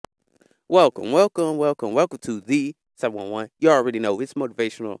Welcome to the 711. You already know it's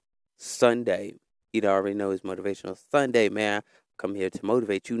Motivational Sunday. You already know it's Motivational Sunday, man. Come here to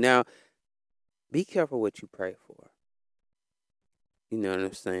motivate you. Now, be careful what you pray for. You know what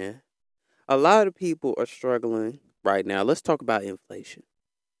I'm saying? A lot of people are struggling right now. Let's talk about inflation.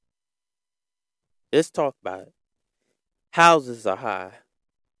 Let's talk about it. Houses are high.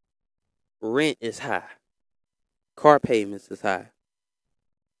 Rent is high. Car payments is high.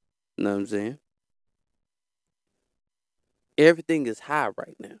 You know what I'm saying? Everything is high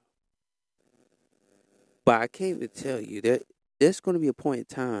right now. But I came to tell you that there's going to be a point in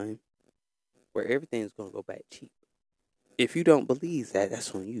time where everything's going to go back cheap. If you don't believe that,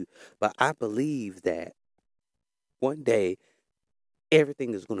 that's on you. But I believe that one day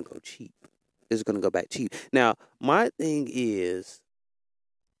everything is going to go cheap. It's going to go back cheap. Now, my thing is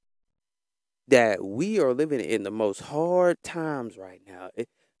that we are living in the most hard times right now.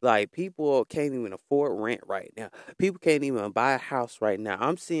 Like, people can't even afford rent right now. People can't even buy a house right now.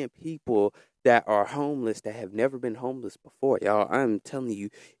 I'm seeing people that are homeless that have never been homeless before. Y'all, I'm telling you,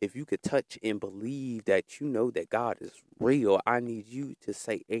 if you could touch and believe that you know that God is real, I need you to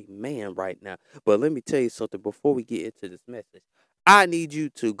say amen right now. But let me tell you something before we get into this message. I need you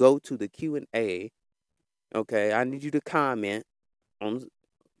to go to the Q&A, okay? I need you to comment on,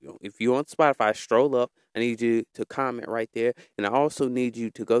 if you're on Spotify, stroll up. I need you to comment right there. And I also need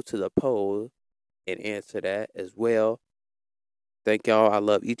you to go to the poll and answer that as well. Thank y'all. I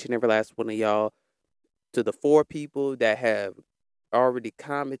love each and every last one of y'all. To the 4 people that have already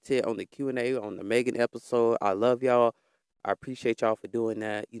commented on the Q&A on the Megan episode, I love y'all. I appreciate y'all for doing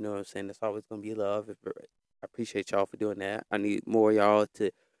that. You know what I'm saying? There's always going to be love. I appreciate y'all for doing that. I need more of y'all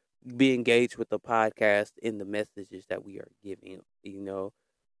to be engaged with the podcast and the messages that we are giving.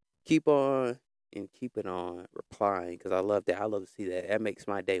 Keep on and keep it on replying, because I love that. I love to see that. That makes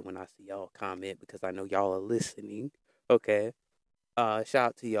my day when I see y'all comment, because I know y'all are listening. Okay. Shout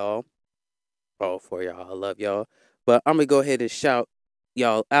out to y'all. All for y'all. I love y'all. But I'm gonna go ahead and shout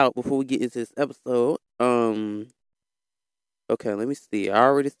y'all out before we get into this episode. Okay, let me see. I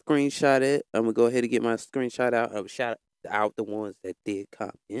already screenshot it. I'm gonna go ahead and get my screenshot out. I'm shout out the ones that did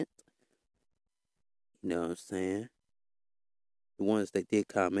comment. You know what I'm saying? The ones that did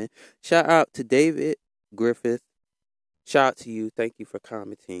comment. Shout out to David Griffith. Shout out to you. Thank you for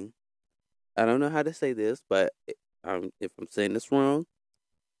commenting. I don't know how to say this, but if I'm saying this wrong,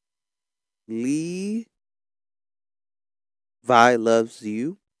 Lee Vi loves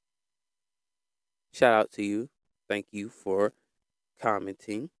you. Shout out to you. Thank you for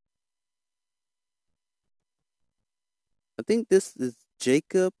commenting. I think this is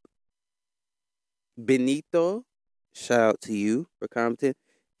Jacob Benito. Shout out to you for commenting.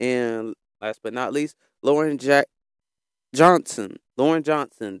 And last but not least, Lauren Johnson. Lauren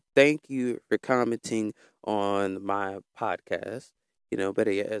Johnson, thank you for commenting on my podcast.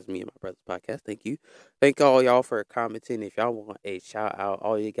 Better yet, as me and my brother's podcast. Thank you. Thank all y'all for commenting. If y'all want a shout out,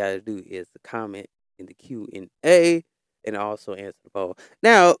 all you gotta do is to comment in the Q&A and also answer the poll.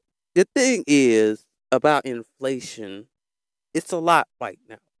 Now, the thing is about inflation, it's a lot right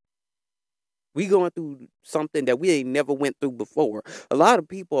now. We going through something that we ain't never went through before. A lot of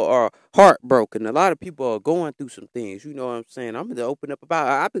people are heartbroken. A lot of people are going through some things. You know what I'm saying? I'm going to open up about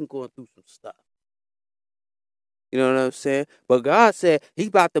it. I've been going through some stuff. You know what I'm saying? But God said he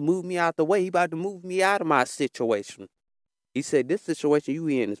about to move me out the way. He about to move me out of my situation. He said, this situation you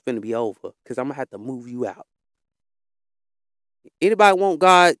in is going to be over, because I'm going to have to move you out. Anybody want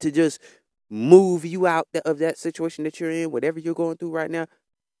God to just move you out of that situation that you're in, whatever you're going through right now?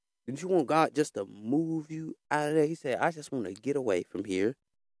 Did you want God just to move you out of there? He said, I just want to get away from here.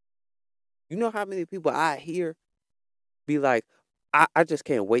 You know how many people I hear be like, I just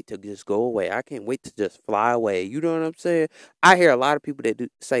can't wait to just go away. I can't wait to just fly away. You know what I'm saying? I hear a lot of people that do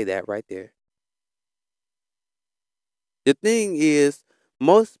say that right there. The thing is,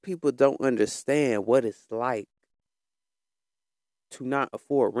 most people don't understand what it's like to not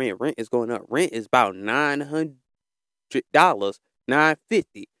afford rent. Rent is going up. Rent is about $900,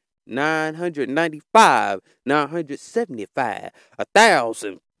 $950, $995, $975,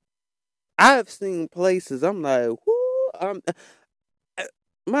 $1,000. I've seen places. I'm like, whoo.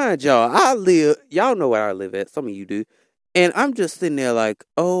 Mind y'all, y'all know where I live at. Some of you do. And I'm just sitting there like,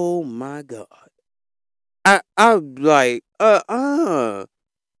 oh my God. I'm like,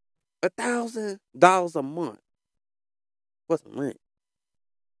 $1,000 a month. What's rent?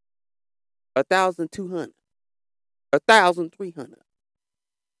 1,200. 1,300.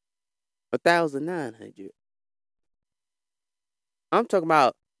 1,900. I'm talking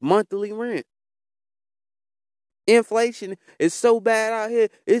about monthly rent. Inflation is so bad out here,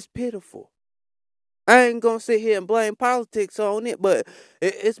 it's pitiful. I ain't gonna sit here and blame politics on it, but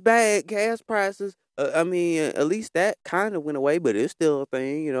it's bad. Gas prices, I mean, at least that kind of went away, but it's still a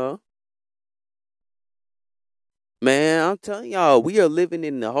thing, you know. Man, I'm telling y'all, we are living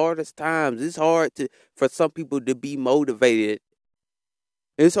in the hardest times. It's hard for some people to be motivated.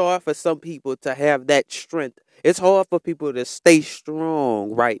 It's hard for some people to have that strength. It's hard for people to stay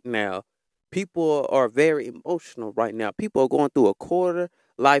strong right now. People are very emotional right now. People are going through a quarter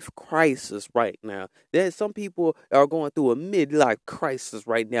life crisis right now. There's some people are going through a midlife crisis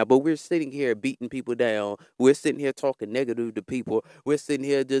right now, but we're sitting here beating people down. We're sitting here talking negative to people. We're sitting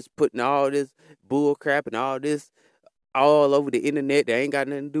here just putting all this bull crap and all this all over the internet that ain't got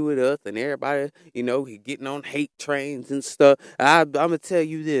nothing to do with us, and everybody, getting on hate trains and stuff. I'm gonna tell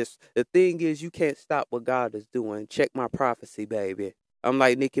you this: the thing is, you can't stop what God is doing. Check my prophecy, baby. I'm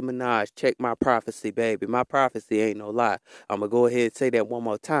like Nicki Minaj. Check my prophecy, baby. My prophecy ain't no lie. I'm gonna go ahead and say that one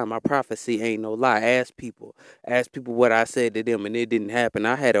more time. My prophecy ain't no lie. Ask people what I said to them, and it didn't happen.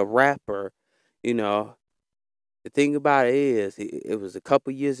 I had a rapper, you know. The thing about it is, it was a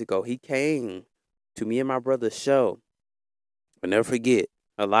couple years ago. He came to me and my brother's show. I'll never forget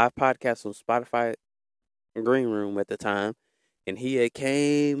a live podcast on Spotify Green Room at the time, and he had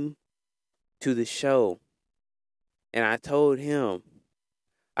came to the show, and I told him,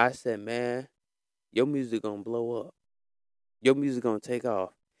 I said, man, your music gonna blow up. Your music gonna take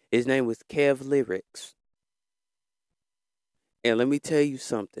off. His name was Kev Lyrics. And let me tell you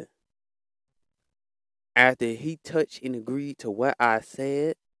something. After he touched and agreed to what I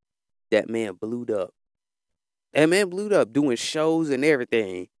said, that man blew up. That man blew up doing shows and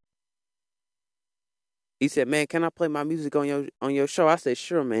everything. He said, man, can I play my music on your show? I said,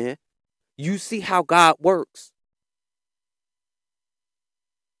 sure, man. You see how God works.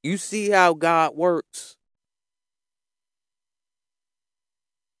 You see how God works.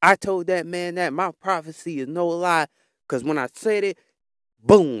 I told that man that my prophecy is no lie. Because when I said it,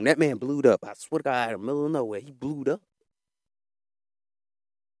 boom, that man blew up. I swear to God, out of the middle of nowhere, he blew up.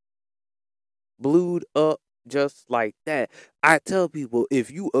 Blew up just like that. I tell people, if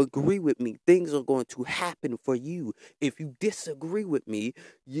you agree with me, things are going to happen for you. If you disagree with me,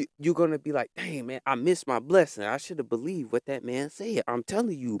 you're going to be like, dang, man, I missed my blessing. I should have believed what that man said. I'm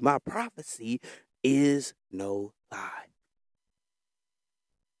telling you, my prophecy is no lie.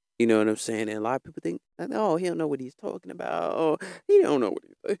 You know what I'm saying? And a lot of people think, oh, he don't know what he's talking about. Oh, he don't know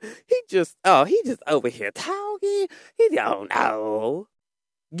what he just over here talking. He don't know.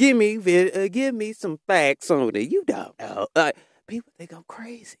 Give me some facts on it. You don't know. Like, people think I'm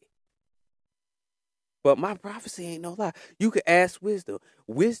crazy. But my prophecy ain't no lie. You could ask wisdom.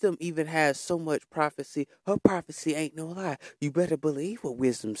 Wisdom even has so much prophecy. Her prophecy ain't no lie. You better believe what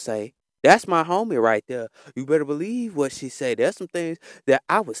wisdom say. That's my homie right there. You better believe what she say. There's some things that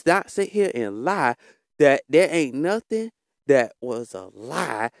I would not sit here and lie. That there ain't nothing that was a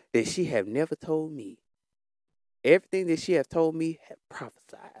lie that she have never told me. Everything that she have told me has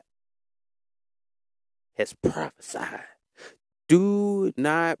prophesied. Has prophesied. Do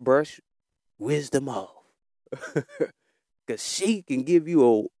not brush wisdom off. Because she can give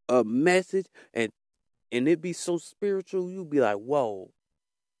you a message and it be so spiritual, you be like, whoa,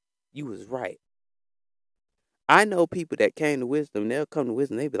 you was right. I know people that came to wisdom, they'll come to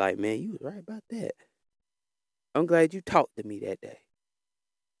wisdom, they be like, man, you was right about that. I'm glad you talked to me that day.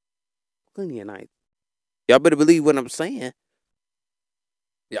 Plenty of nights. Y'all better believe what I'm saying.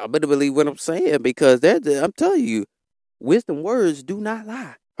 Y'all better believe what I'm saying because I'm telling you, wisdom words do not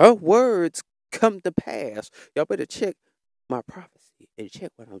lie. Her words come to pass. Y'all better check my prophecy and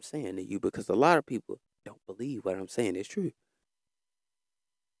check what I'm saying to you because a lot of people don't believe what I'm saying is true.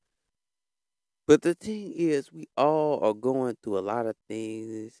 But the thing is, we all are going through a lot of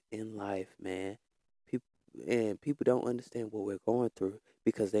things in life, man. People don't understand what we're going through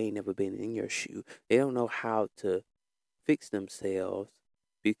because they ain't never been in your shoe. They don't know how to fix themselves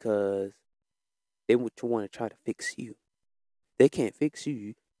because they want to try to fix you. They can't fix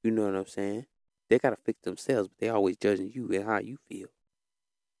you. You know what I'm saying? They gotta fix themselves, but they always judging you and how you feel.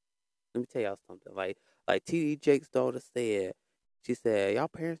 Let me tell y'all something. Like T.D. Jake's daughter said, she said, y'all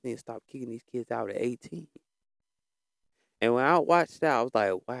parents need to stop kicking these kids out at 18. And when I watched that, I was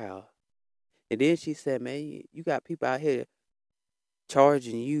like, wow. And then she said, man, you got people out here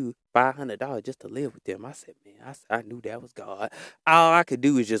charging you $500 just to live with them. I said, man, I knew that was God. All I could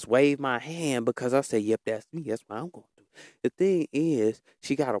do is just wave my hand because I said, yep, that's me. That's what I'm going to do. The thing is,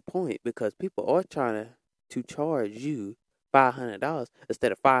 she got a point because people are trying to charge you $500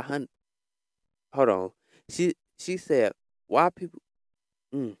 instead of 500. Hold on. She said, why people?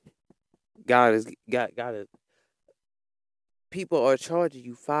 God is. people are charging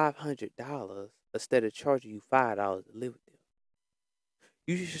you $500 instead of charging you $5 to live with them.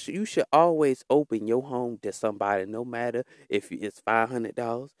 You should always open your home to somebody, no matter if it's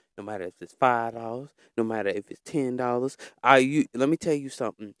 $500, no matter if it's $5, no matter if it's $10. Let me tell you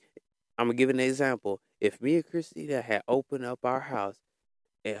something. I'm gonna give an example. If me and Christina had opened up our house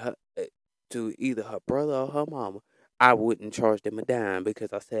and to either her brother or her mama, I wouldn't charge them a dime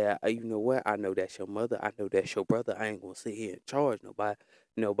because I said, you know what? I know that's your mother. I know that's your brother. I ain't gonna sit here and charge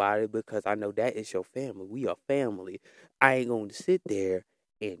nobody because I know that is your family. We are family. I ain't gonna sit there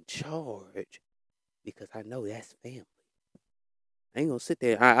and charge because I know that's family. I ain't gonna sit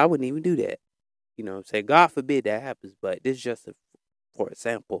there. I wouldn't even do that. You know what I'm saying? God forbid that happens, but this is just for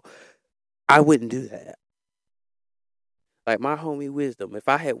example. I wouldn't do that. Like my homie Wisdom, if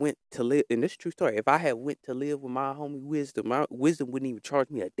I had went to live, and this is a true story, if I had went to live with my homie Wisdom, my Wisdom wouldn't even charge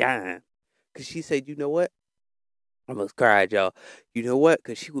me a dime. Because she said, you know what? I almost cried, y'all. You know what?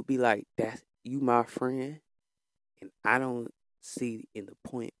 Because she would be like, that's you my friend, and I don't see in the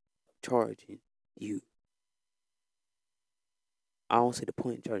point of charging you. I don't see the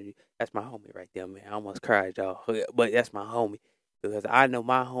point in charging you. That's my homie right there, man. I almost cried, y'all. But that's my homie. Because I know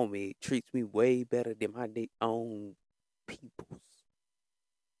my homie treats me way better than my own peoples.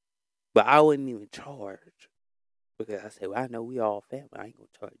 But I wouldn't even charge. Because I said, well, I know we all family. I ain't going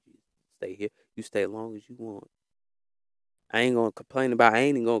to charge you. Stay here. You stay as long as you want. I ain't even going to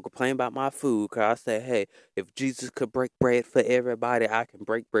complain about my food. Because I said, hey, if Jesus could break bread for everybody, I can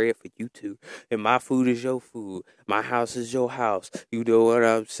break bread for you too. And my food is your food. My house is your house. You know what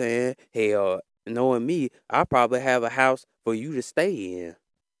I'm saying? Hell, knowing me, I probably have a house for you to stay in.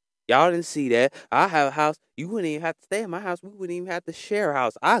 Y'all didn't see that. I have a house. You wouldn't even have to stay in my house. We wouldn't even have to share a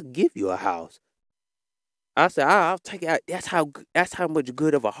house. I'll give you a house. I said, I'll take it out. That's how much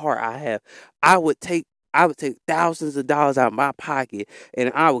good of a heart I have. I would take thousands of dollars out of my pocket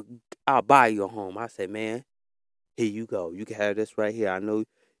and I'll buy you a home. I said, man, here you go. You can have this right here. I know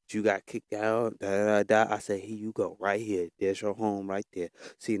you got kicked out. I said, here you go. Right here. There's your home right there.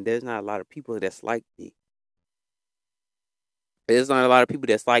 See, there's not a lot of people that's like me. There's not a lot of people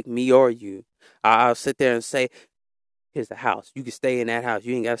that's like me or you. I'll sit there and say, here's the house. You can stay in that house.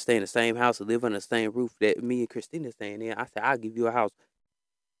 You ain't got to stay in the same house or live under the same roof that me and Christina staying in. I said, I'll give you a house.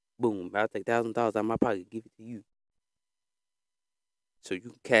 Boom. I'll take $1,000 out of my pocket and give it to you. So you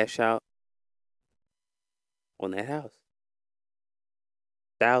can cash out on that house.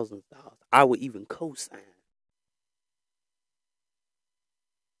 $1,000. I would even co-sign.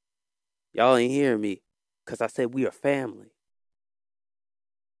 Y'all ain't hearing me because I said we are family.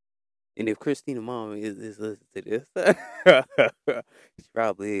 And if Christina's mom is listening to this, she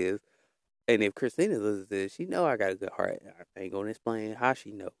probably is. And if Christina listens to this, she know I got a good heart. I ain't going to explain how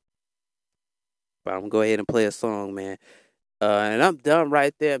she know. But I'm going to go ahead and play a song, man. And I'm done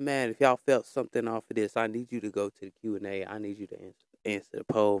right there, man. If y'all felt something off of this, I need you to go to the Q&A. I need you to answer the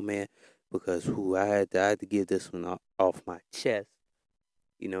poll, man. Because I had to get this one off my chest.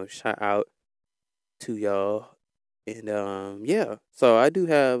 You know, shout out to y'all. And yeah, so I do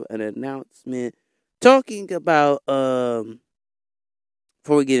have an announcement talking about before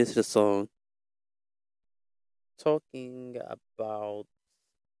we get into the song, talking about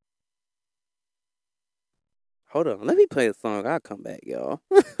hold on, let me play the song. I'll come back, y'all.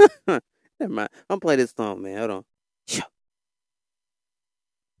 Never mind. I'm gonna play this song, man. Hold on.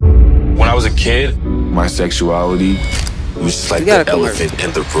 When I was a kid, my sexuality was just like the elephant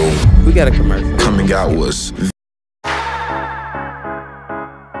in the room. We got a commercial. Coming out was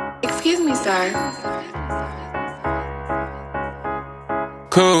Excuse me, sir.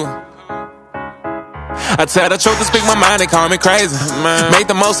 Cool. I tell the truth to speak my mind, they call me crazy. Make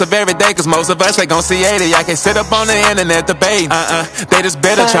the most of every day, cause most of us ain't gon' see 80. I can't sit up on the internet debate. They just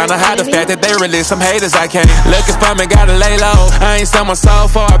better tryna hide the fact that they release some haters. I can't looking for me, gotta lay low. I ain't sell my soul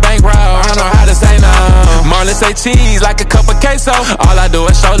for a bankroll. I don't know how to say no. Marlon say cheese like a cup of queso. All I do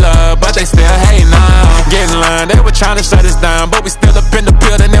is show love, but they still hate now. Getting line, they were tryna shut us down, but we still up in the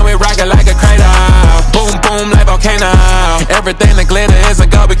building and we rockin' like a crater. Boom, boom, like volcano. Everything that glitter isn't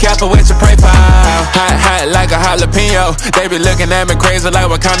gold, be careful what you pray for. Hot like a jalapeno. They be looking at me crazy like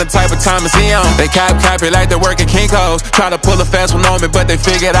what kind of type of time is he on. They copy like they work at Kinko's. Try to pull a fast one on me, but they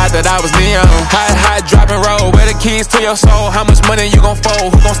figured out that I was Neo. Hot, drop and roll. Where the keys to your soul? How much money you gon'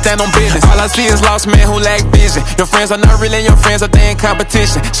 fold? Who gon' stand on business? All I see is lost men who lack vision. Your friends are not really your friends, are they in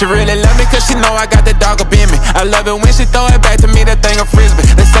competition? She really love me cause she know I got that dog up in me. I love it when she throw it back to me, that thing of frisbee.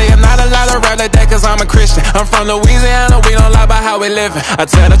 They say I'm not alive, gotta rap like that cause I'm a Christian. I'm from Louisiana, we don't lie about how we living. I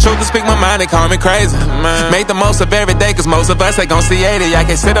tell the truth to speak my mind, they call me crazy, man. Make the most of every day cause most of us ain't gon' see 80. I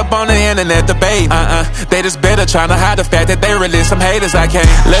can't sit up on the internet debate. They just bitter trying to hide the fact that they really some haters. I can't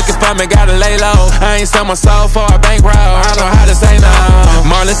looking for me, gotta lay low. I ain't sell my soul for a bankroll. I know how to say no.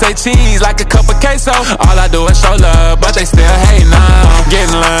 Marlon say cheese like a cup of queso. All I do is show love, but they still hate now.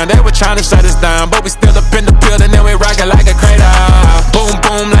 Getting line, they were trying to shut us down, but we still up in the building and we rockin' like a cradle. Boom,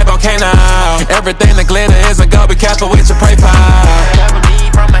 boom, like volcano. Everything that glitter isn't gold, be careful with your prey pile. Cover me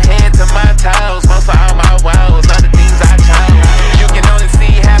from my head to my toes, most of all my woes, other things I chose. You can only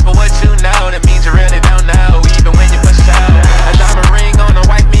see half of what you know, that means you really don't know, even when you for show. A diamond ring on a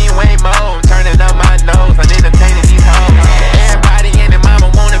white mean way more, I'm turning up my nose, I'm entertaining these hoes. Everybody and their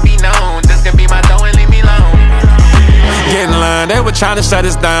mama wanna be known, this can be my dough and leave me alone. Get in line, they were trying to shut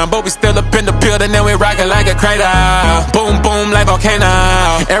us down, but we still up in the building and we rockin' like a cradle. Boom, boom, like volcano.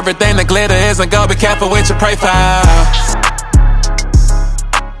 Everything that glitter isn't gold, be careful with your profile.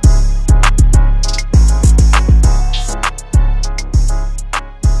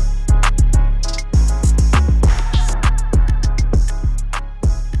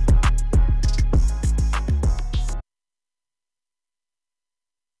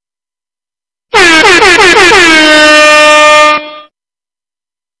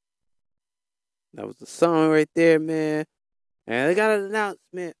 That was the song right there, man. And I got an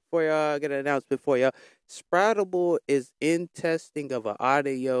announcement for y'all. Sproutable is in testing of an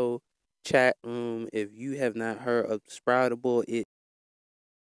audio chat room. If you have not heard of Sproutable, it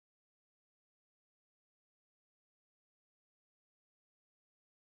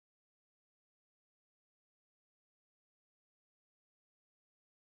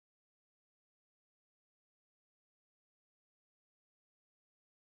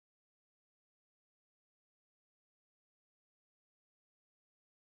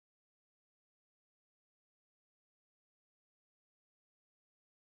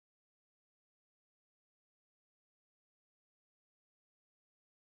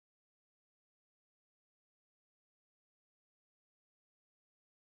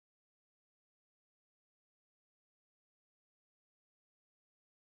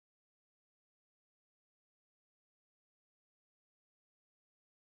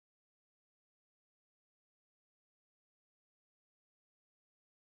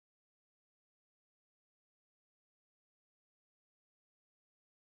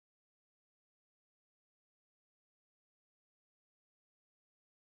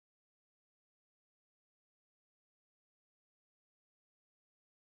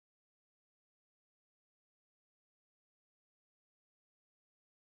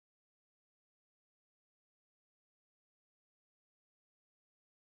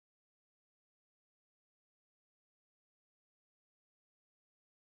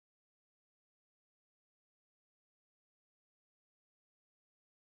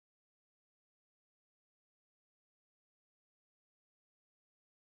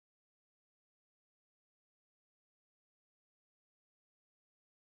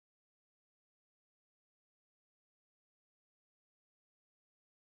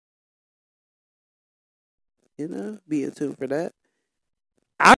be in tune for that.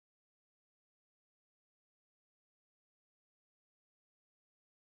 I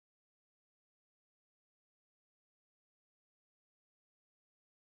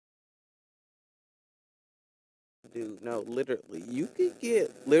do no, literally, you could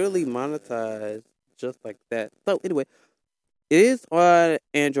get literally monetized just like that. So anyway, it is on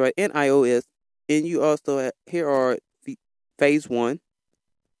Android and iOS, and you also here are phase 1.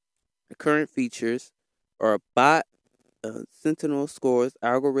 The current features are bot, Sentinel scores,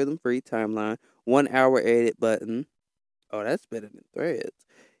 algorithm-free timeline, 1-hour edit button. Oh, that's better than Threads.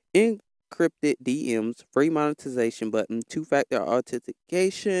 Encrypted DMs, free monetization button, 2-factor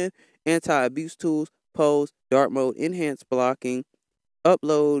authentication, anti-abuse tools, polls, dark mode, enhanced blocking,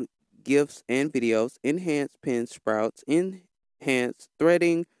 upload GIFs and videos, enhanced pin sprouts, enhanced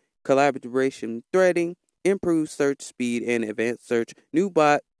threading, collaboration threading, improved search speed and advanced search, new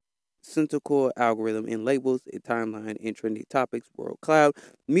bot, Central Core algorithm and labels, a timeline and trending topics, world cloud,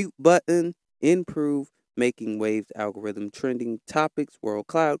 mute button, improve making waves algorithm, trending topics, world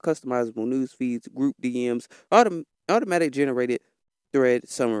cloud, customizable news feeds, group DMs, automatic generated thread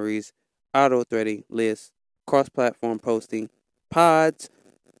summaries, auto threading lists, cross-platform posting, pods,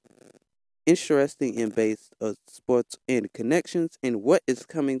 interesting and based of sports and connections, and what is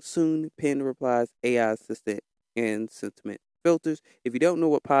coming soon, pin replies, AI assistant, and sentiment filters. If you don't know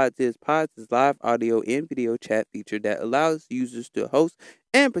what Pods is live audio and video chat feature that allows users to host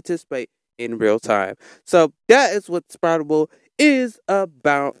and participate in real time. So that is what Sproutable is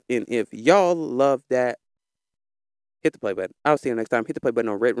about. And if y'all love that, hit the play button. I'll see you next time. Hit the play button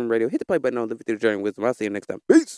on Red Room Radio. Hit the play button on Living Through the Journey of Wisdom. I'll see you next time. Peace.